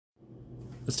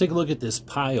Let's take a look at this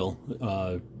Pyle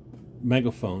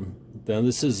Megaphone. Now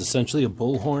this is essentially a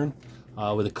Bullhorn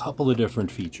with a couple of different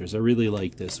features. I really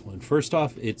like this one. First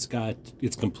off, it's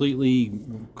completely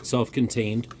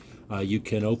self-contained. You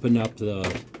can open up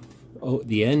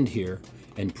the end here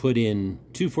and put in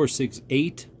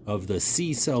 8 of the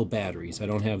C-cell batteries. I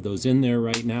don't have those in there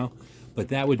right now, but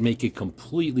that would make it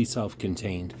completely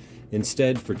self-contained.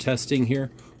 Instead, for testing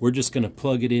here, we're just going to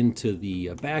plug it into the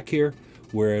back here,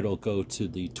 where it'll go to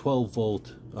the 12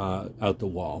 volt out the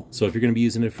wall. So if you're going to be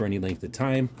using it for any length of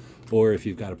time, or if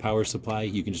you've got a power supply,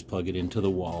 you can just plug it into the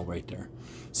wall right there.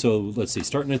 So let's see,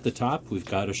 starting at the top, we've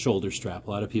got a shoulder strap.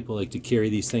 A lot of people like to carry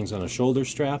these things on a shoulder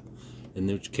strap, in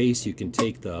which case you can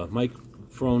take the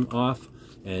microphone off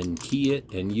and key it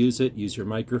and use your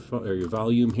microphone or your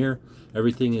volume here.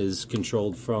 Everything is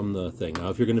controlled from the thing. Now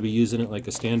if you're going to be using it like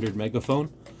a standard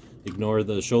megaphone, ignore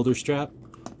the shoulder strap,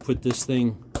 put this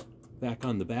thing back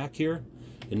on the back here,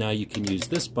 and now you can use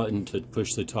this button to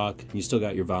push the talk, and you still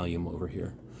got your volume over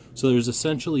here. So there's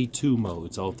essentially 2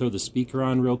 modes. I'll throw the speaker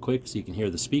on real quick so you can hear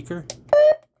the speaker.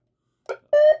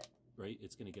 Right,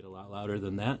 it's going to get a lot louder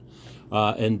than that.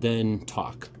 And then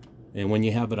talk. And when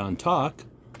you have it on talk,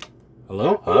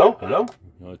 hello, hello, hello.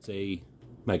 You know, it's a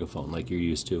megaphone like you're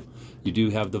used to. You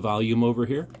do have the volume over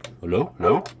here. Hello,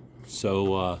 hello.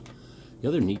 So the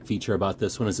other neat feature about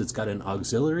this one is it's got an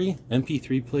auxiliary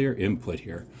MP3 player input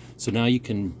here. So now you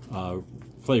can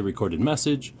play a recorded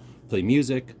message, play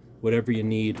music, whatever you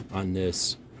need on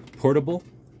this portable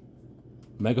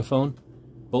Megaphone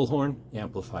Bullhorn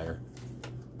amplifier.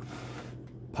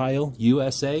 Pyle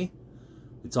USA.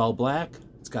 It's all black.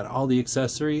 It's got all the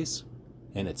accessories,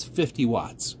 and it's 50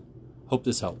 watts. Hope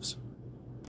this helps.